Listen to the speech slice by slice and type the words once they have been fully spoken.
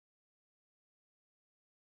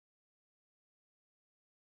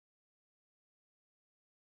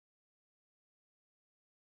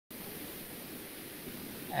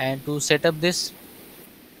And to set up this,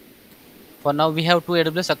 for now we have two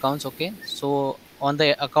AWS accounts. Okay, so on the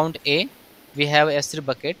account A we have S3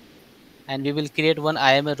 bucket, and we will create one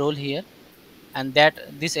IAM role here, and that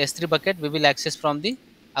this S3 bucket we will access from the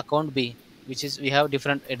account B, which is we have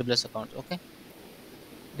different AWS accounts. Okay,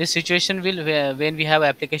 this situation will when we have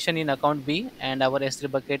application in account B and our S3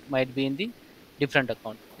 bucket might be in the different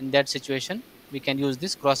account. In that situation, we can use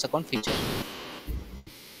this cross account feature.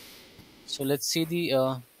 So let's see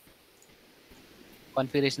the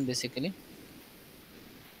configuration basically.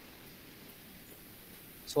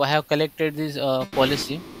 So I have collected this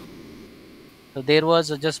policy. So there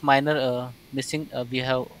was just minor missing we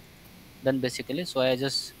have done basically. So I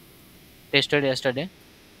just tested yesterday.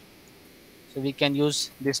 So we can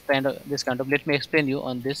use this kind of. Let me explain you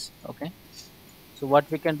on this. Okay. So what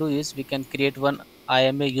we can do is we can create one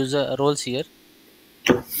IMA user roles here.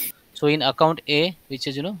 So in account A, which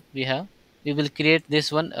is we will create this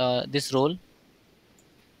one this role.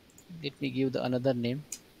 Let me give the another name.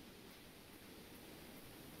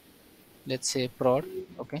 Let's say prod.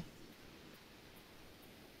 Okay,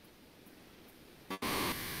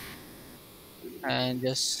 and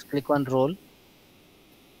just click on role.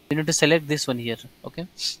 You need to select this one here. Okay,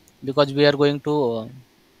 because we are going to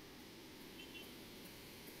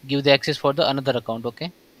give the access for the another account.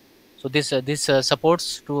 Okay, so this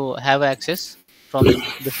supports to have access from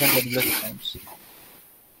different AWS accounts.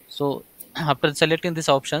 So after selecting these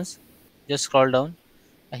options, just scroll down.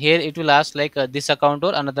 Here it will ask like this account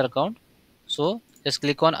or another account. So just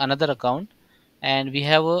click on another account, and we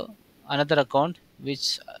have another account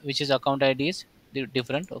which is account ID is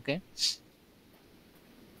different. Okay,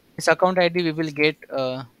 this account ID we will get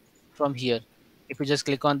from here. If you just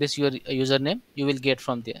click on this your username, you will get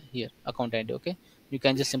from there here account ID. Okay, you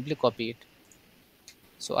can just simply copy it.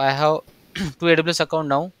 So I have two AWS account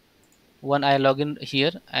now. One I log in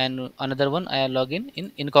here, and another one I log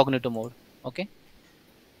in incognito mode. Okay,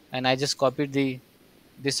 and I just copied the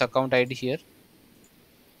this account ID here,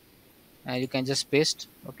 and you can just paste.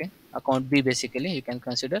 Okay, account B basically you can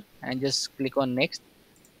consider, and just click on next.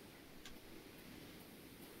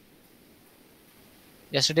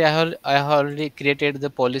 Yesterday I have already created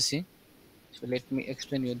the policy, so let me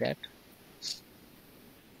explain you that.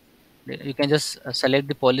 You can just select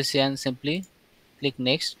the policy and simply click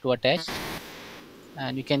next to attach,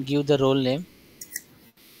 and you can give the role name,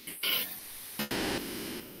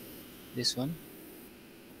 this one,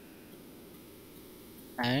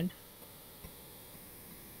 and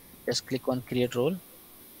just click on create role.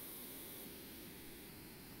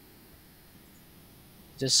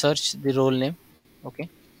 Just search the role name. Okay,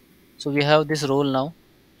 so we have this role now.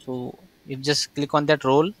 So if just click on that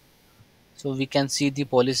role, so we can see the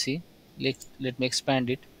policy. Let me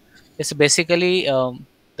expand it. It's basically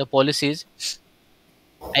the policies.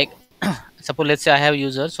 I suppose, let's say I have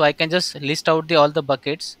user, so I can just list out the all the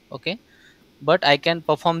buckets. Okay, but I can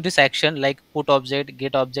perform this action like put object,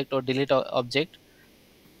 get object, or delete object.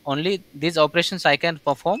 Only these operations I can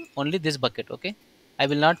perform only this bucket. Okay, I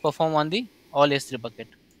will not perform on the all S3 bucket.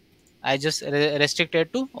 I just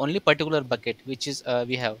restricted to only particular bucket, which is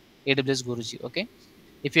we have AWS Guruji. Okay,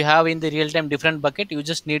 if you have in the real time different bucket, you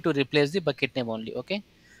just need to replace the bucket name only. Okay,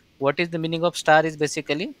 what is the meaning of star is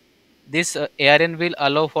basically this ARN will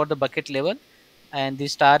allow for the bucket level, and the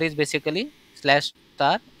star is basically slash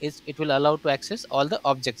star is it will allow to access all the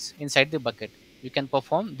objects inside the bucket. You can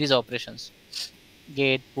perform these operations: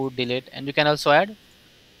 get, put, delete, and you can also add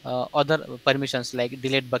other permissions like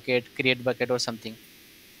delete bucket, create bucket, or something.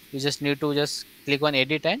 You just need to just click on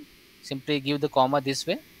edit and simply give the comma this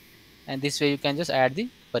way, and this way you can just add the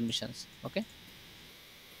permissions. Okay,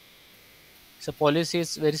 so policy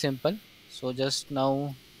is very simple. So just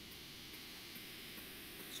now,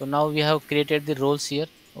 so now we have created the roles here.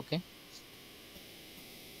 Okay,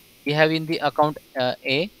 we have in the account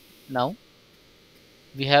A. Now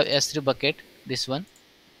we have S3 bucket, this one,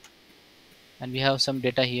 and we have some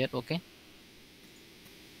data here. Okay,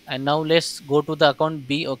 and now let's go to the account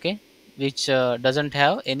B. Okay, which doesn't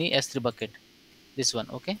have any S3 bucket, this one.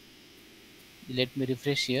 Okay, let me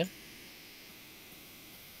refresh here.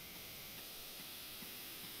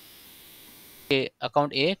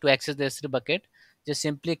 Account A, to access the S3 bucket, just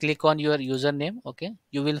simply click on your username. Okay,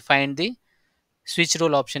 you will find the switch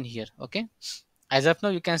role option here. Okay, as of now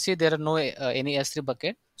you can see there are no any S3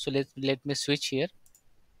 bucket. So let me switch here,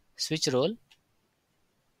 switch role,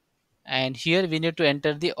 and here we need to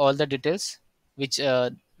enter the all the details which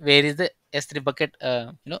where is the S3 bucket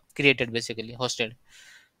created, basically hosted.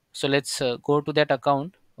 So let's go to that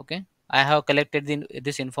account. Okay, I have collected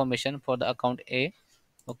this information for the account A.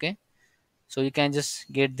 Okay, so you can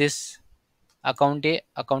just get this account A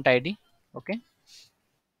account ID. Okay,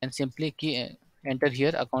 and simply enter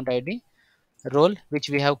here account ID, role which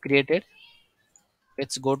we have created.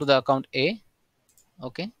 Let's go to the account A.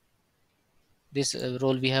 Okay, this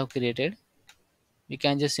role we have created. We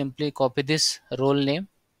can just simply copy this role name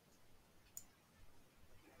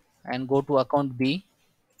and go to account B,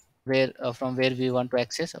 where from where we want to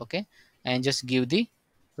access. Okay, and just give the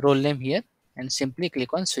role name here and simply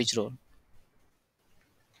click on switch role.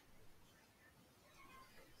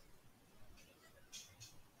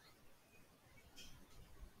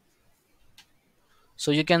 So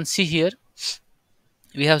you can see here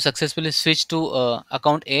we have successfully switched to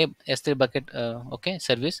account A S3 bucket, okay,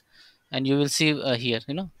 service, and you will see here,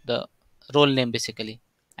 the role name basically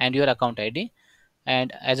and your account ID.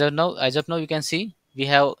 And as of now you can see we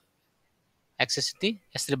have access to the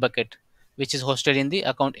S3 bucket which is hosted in the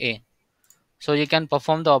account A. So you can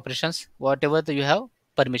perform the operations whatever you have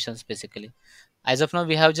permissions basically. As of now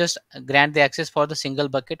we have just grant the access for the single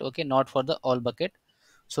bucket, okay, not for the all bucket.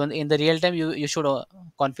 So in the real time you should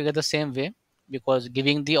configure the same way, because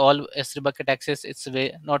giving the all S3 bucket access it's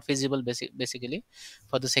way not feasible basically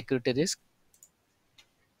for the security risk.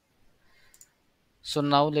 So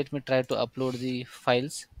now let me try to upload the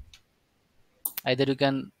files. Either you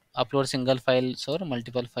can upload single files or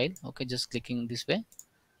multiple file. Okay, just clicking this way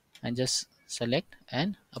and just select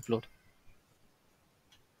and upload.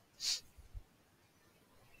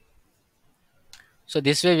 So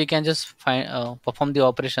this way we can just find perform the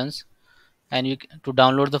operations. And to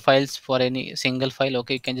download the files for any single file,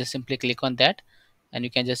 okay, you can just simply click on that and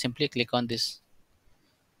you can just simply click on this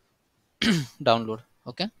download.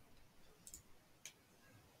 Okay,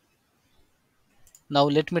 now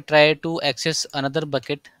let me try to access another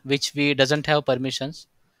bucket which we doesn't have permissions.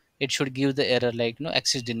 It should give the error like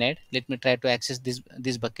access denied. Let me try to access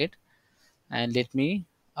this bucket and let me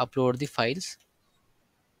upload the files.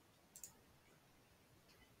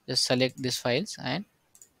 Just select these files and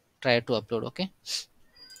try to upload. Okay,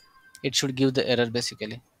 it should give the error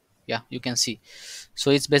basically. Yeah, you can see.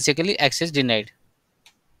 So it's basically access denied.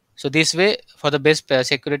 So this way, for the best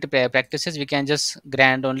security practices, we can just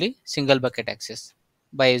grant only single bucket access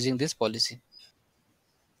by using this policy.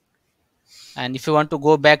 And if you want to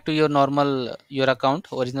go back to your normal your account,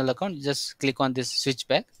 original account, just click on this switch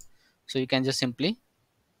back. So you can just simply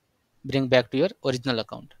bring back to your original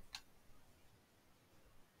account.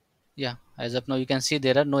 Yeah, as of now you can see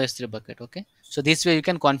there are no S3 bucket. Okay, so this way you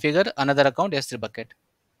can configure another account S3 bucket.